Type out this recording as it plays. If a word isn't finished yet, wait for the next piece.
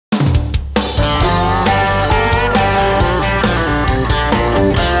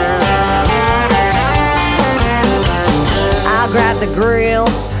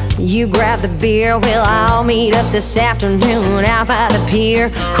You grab the beer, we'll all meet up this afternoon out by the pier.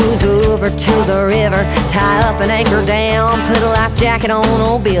 Cruise over to the river, tie up and anchor down. Put a life jacket on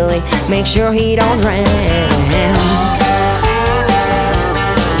old Billy, make sure he don't drown.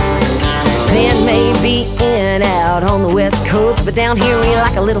 Then maybe in out on the west coast, but down here we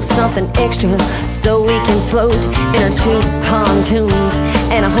like a little something extra, so we can float in our tubes, pontoons,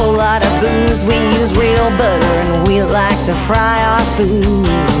 and a whole lot of booze. We use real butter and we like to fry our food.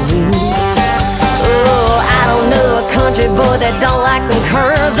 Oh, I don't know a country boy that don't like some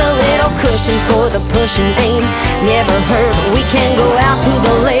curves. A little cushion for the pushing ain't never heard, but we can go out to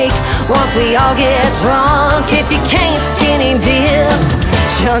the lake once we all get drunk. If you can't skinny dip,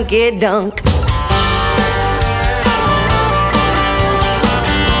 chunky dunk.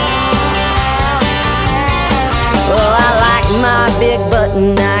 Well, I like my big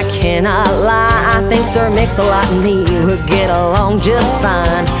button, I cannot lie. I think Sir Mix-a-Lot and me would get along just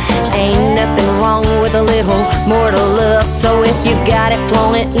fine. Ain't nothing wrong with a little more to love, so if you got it,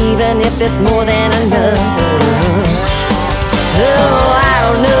 flaunt it, even if it's more than enough. Oh, I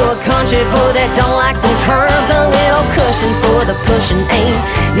don't know a country boy that don't like some curves. A little cushion for the pushing ain't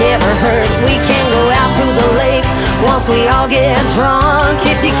never hurt. We can go out to the lake once we all get drunk.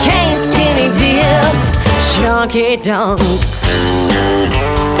 If you can't skinny dip, chunky dunk.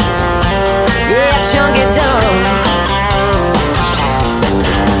 Yeah, chunky dunk.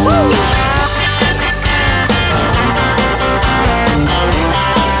 Woo!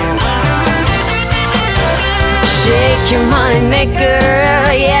 Shake your money maker,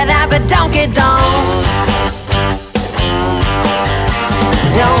 yeah, that badonky donk.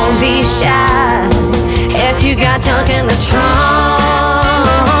 Don't be shy if you got junk in the trunk.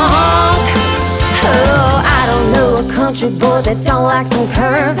 Oh, I don't know a country boy that don't like some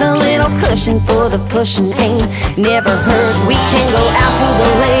curves. A little cushion for the pushing ain't never hurt. We can go out to the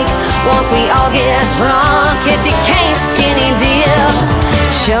lake once we all get drunk. If you can't skinny dip,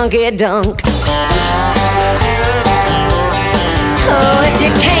 chunky dunk. Oh, if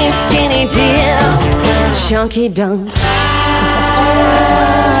you can't skinny dip, chunky dunk.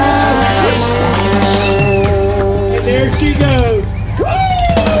 And there she goes.